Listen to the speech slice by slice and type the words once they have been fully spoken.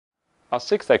our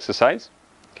sixth exercise,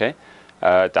 okay,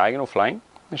 diagonal flying.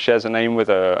 It shares a name with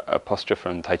a posture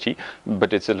from Tai Chi,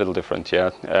 but it's a little different,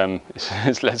 yeah.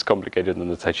 It's less complicated than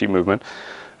the Tai Chi movement,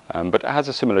 but it has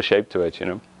a similar shape to it, you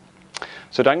know.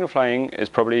 So diagonal flying is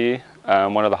probably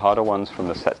one of the harder ones from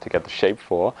the set to get the shape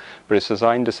for, but it's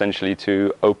designed essentially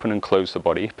to open and close the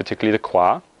body, particularly the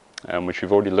qua, which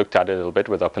we've already looked at a little bit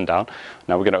with up and down.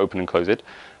 Now we're going to open and close it,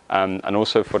 and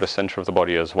also for the center of the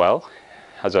body as well.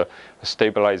 Has a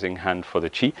stabilizing hand for the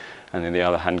chi, and then the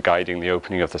other hand guiding the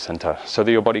opening of the center, so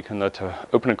that your body can learn to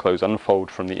open and close, unfold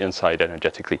from the inside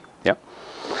energetically. Yeah.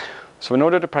 So in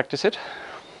order to practice it,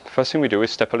 the first thing we do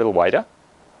is step a little wider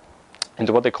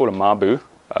into what they call a mabu,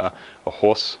 a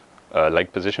horse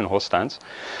leg position, horse stance.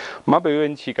 Mabu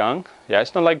in Qigong, yeah,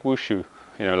 it's not like wushu,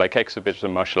 you know, like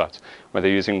exhibition martial arts, where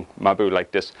they're using mabu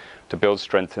like this to build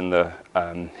strength in the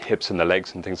hips and the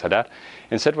legs and things like that.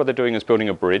 Instead, what they're doing is building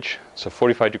a bridge, so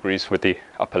 45 degrees with the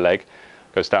upper leg,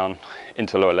 goes down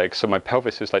into lower leg. So my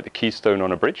pelvis is like the keystone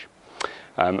on a bridge,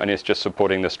 and it's just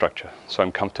supporting the structure. So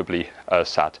I'm comfortably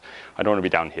sat. I don't want to be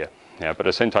down here, yeah, but at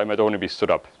the same time, I don't want to be stood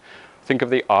up. Think of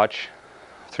the arch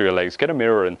through your legs. Get a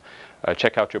mirror and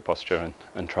check out your posture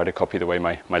and try to copy the way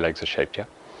my legs are shaped, yeah.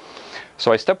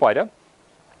 So I step wider,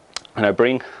 and I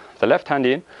bring the left hand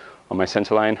in on my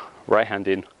center line, right hand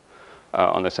in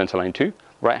on the center line too.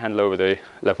 Right hand level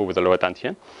with the lower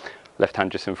dantian, left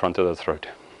hand just in front of the throat.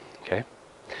 Okay.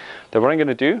 Then what I'm going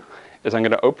to do is I'm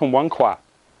going to open one qua.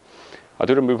 I'll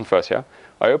do the movement first, yeah.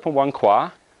 I open one qua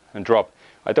and drop.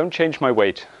 I don't change my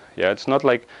weight. Yeah, it's not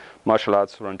like martial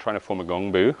arts where I'm trying to form a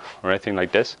gong bu or anything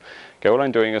like this. Okay, all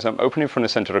I'm doing is I'm opening from the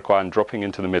center of the qua and dropping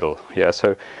into the middle. Yeah,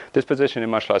 so this position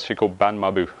in martial arts we call ban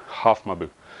mabu, half mabu.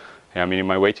 Yeah, meaning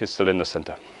my weight is still in the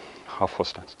center, half horse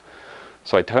stance.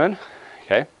 So I turn,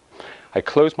 okay, I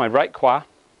close my right qua,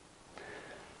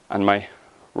 and my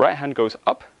right hand goes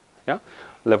up, yeah,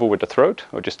 level with the throat,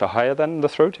 or just higher than the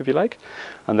throat if you like,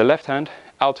 and the left hand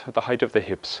out at the height of the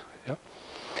hips, yeah,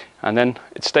 and then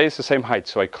it stays the same height.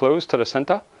 So I close to the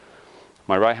center,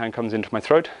 my right hand comes into my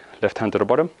throat, left hand to the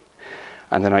bottom,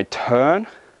 and then I turn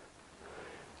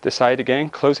this side again,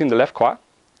 closing the left qua.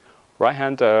 Right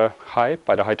hand high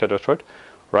by the height of the throat,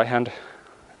 right hand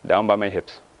down by my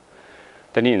hips.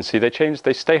 Then in, see they change,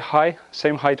 they stay high,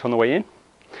 same height on the way in,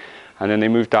 and then they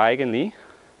move diagonally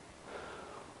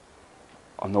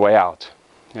on the way out.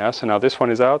 Yeah, so now this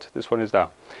one is out, this one is down.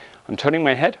 I'm turning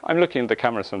my head, I'm looking at the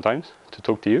camera sometimes to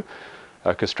talk to you,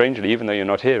 because strangely, even though you're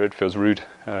not here, it feels rude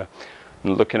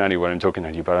looking at you when I'm talking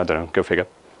at you, but I don't know, go figure.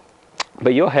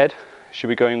 But your head should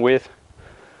be going with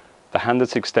the hand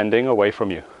that's extending away from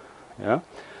you. Yeah,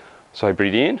 so I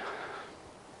breathe in,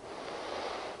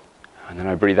 and then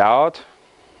I breathe out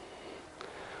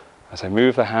as I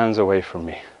move the hands away from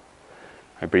me.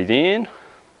 I breathe in,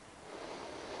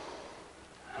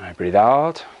 and I breathe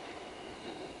out.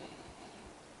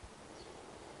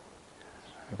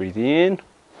 I breathe in,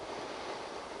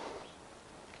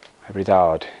 I breathe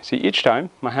out. See, each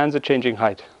time my hands are changing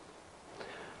height.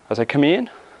 As I come in,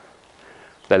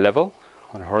 they're level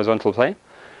on a horizontal plane.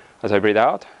 As I breathe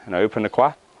out and I open the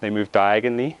qua, they move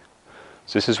diagonally.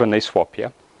 So this is when they swap, yeah?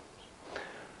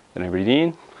 Then I breathe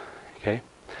in, okay?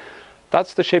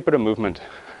 That's the shape of the movement,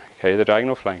 okay, the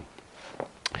diagonal flying.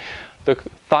 The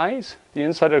thighs, the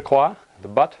inside of the qua, the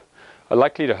butt, are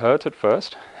likely to hurt at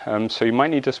first, so you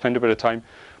might need to spend a bit of time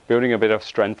building a bit of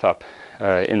strength up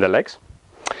in the legs.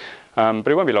 But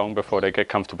it won't be long before they get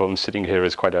comfortable, and sitting here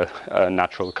is quite a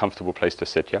natural, comfortable place to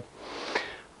sit, yeah?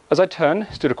 As I turn,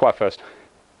 let's do the qua first.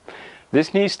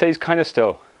 This knee stays kind of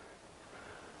still.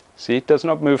 See, it does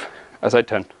not move as I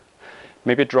turn.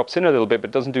 Maybe it drops in a little bit,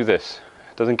 but it doesn't do this.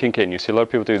 It doesn't kink in. You see a lot of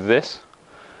people do this.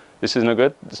 This is no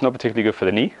good. It's not particularly good for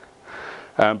the knee.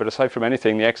 But aside from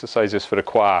anything, the exercise is for the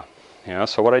qua. Yeah,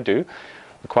 so what I do,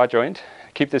 the qua joint,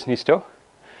 keep this knee still,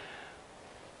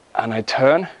 and I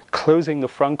turn, closing the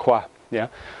front qua. Yeah.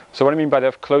 So what I mean by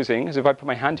that closing is if I put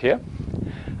my hand here,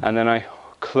 and then I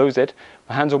close it,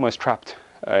 my hand's almost trapped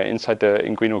inside the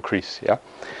inguinal crease. Yeah.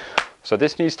 So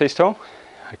this knee stays still.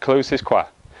 I close this qua.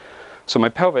 So my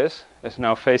pelvis is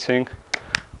now facing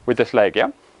with this leg. Yeah.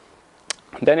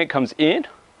 Then it comes in,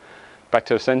 back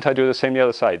to the center. I do the same the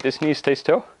other side. This knee stays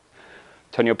still.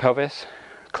 Turn your pelvis.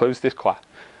 Close this qua.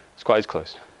 This qua is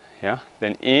closed. Yeah.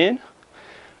 Then in.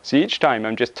 See, each time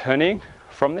I'm just turning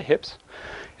from the hips.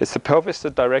 It's the pelvis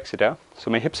that directs it out. So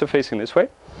my hips are facing this way.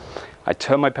 I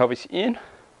turn my pelvis in,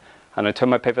 and I turn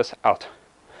my pelvis out.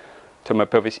 Turn my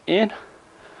pelvis in,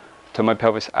 turn my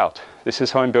pelvis out. This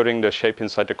is how I'm building the shape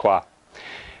inside the qua.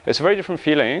 It's a very different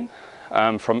feeling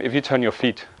from if you turn your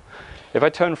feet. If I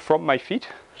turn from my feet,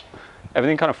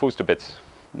 everything kind of falls to bits.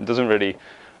 It doesn't really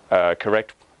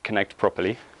connect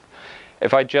properly.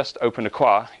 If I just open the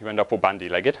qua, you end up all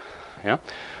bandy-legged. Yeah.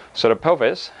 So the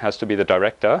pelvis has to be the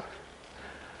director,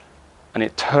 and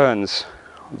it turns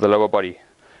the lower body.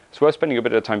 It's worth spending a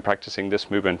bit of time practicing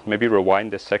this movement. Maybe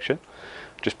rewind this section,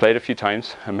 just play it a few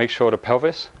times, and make sure the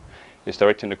pelvis is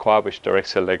directing the qua, which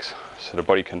directs the legs, so the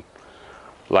body can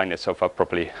line itself up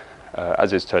properly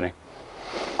as it's turning.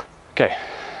 Okay,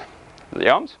 the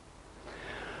arms.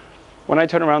 When I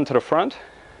turn around to the front,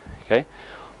 okay,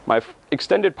 my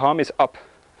extended palm is up,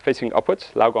 facing upwards,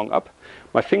 Lao Gong up.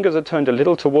 My fingers are turned a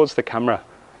little towards the camera,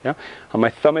 yeah, and my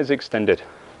thumb is extended.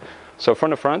 So from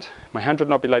the front, my hand would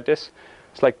not be like this,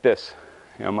 it's like this.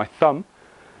 You know, my thumb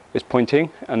is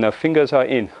pointing and the fingers are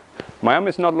in. My arm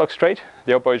is not locked straight,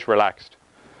 the elbow is relaxed.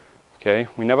 Okay,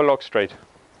 we never lock straight.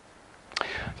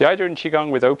 The idea in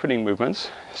Qigong with opening movements,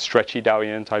 stretchy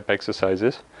Daoyan type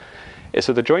exercises, is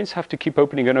that the joints have to keep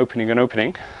opening and opening and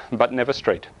opening, but never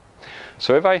straight.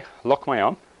 So if I lock my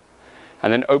arm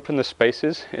and then open the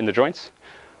spaces in the joints,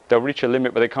 they'll reach a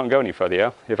limit where they can't go any further.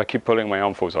 Yeah? If I keep pulling, my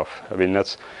arm falls off. I mean,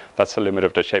 that's the limit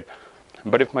of the shape.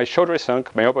 But if my shoulder is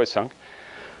sunk, my elbow is sunk,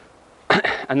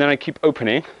 and then I keep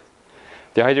opening,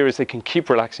 the idea is they can keep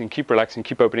relaxing, keep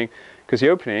opening, because the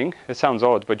opening, it sounds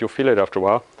odd, but you'll feel it after a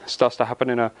while, starts to happen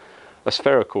in a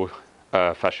spherical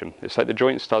fashion. It's like the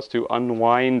joint starts to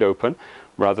unwind open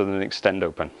rather than extend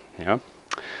open. Yeah?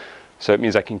 So it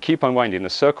means I can keep unwinding. The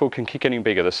circle can keep getting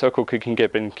bigger. The circle can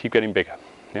keep getting bigger.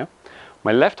 Yeah?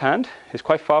 My left hand is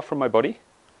quite far from my body.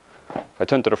 If I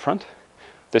turn to the front,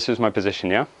 this is my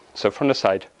position. Yeah. So from the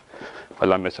side, I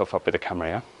line myself up with the camera.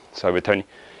 Yeah. So we're turning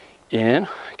in.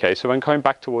 Okay. So I'm coming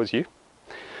back towards you.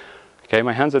 Okay.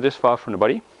 My hands are this far from the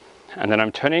body, and then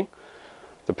I'm turning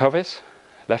the pelvis,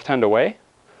 left hand away,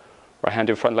 right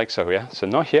hand in front like so. Yeah. So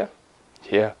not here,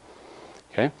 here.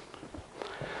 Okay.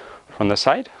 From the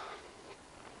side,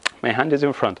 my hand is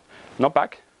in front, not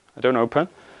back. I don't open.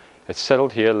 It's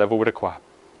settled here, level with the qua.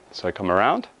 So I come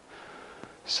around,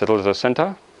 settle to the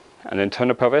center, and then turn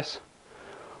the pelvis.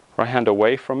 Right hand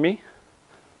away from me,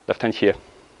 left hand here.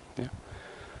 Yeah.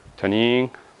 Turning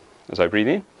as I breathe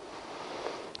in.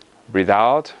 Breathe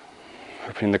out,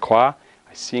 opening the qua.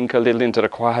 I sink a little into the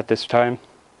qua at this time.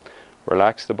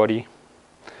 Relax the body.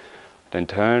 Then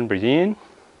turn, breathe in,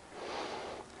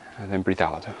 and then breathe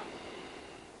out.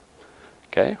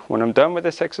 Okay, when I'm done with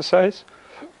this exercise,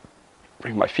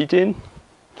 bring my feet in,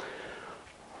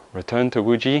 return to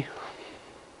Wuji,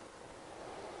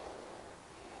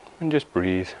 and just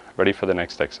breathe, ready for the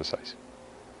next exercise.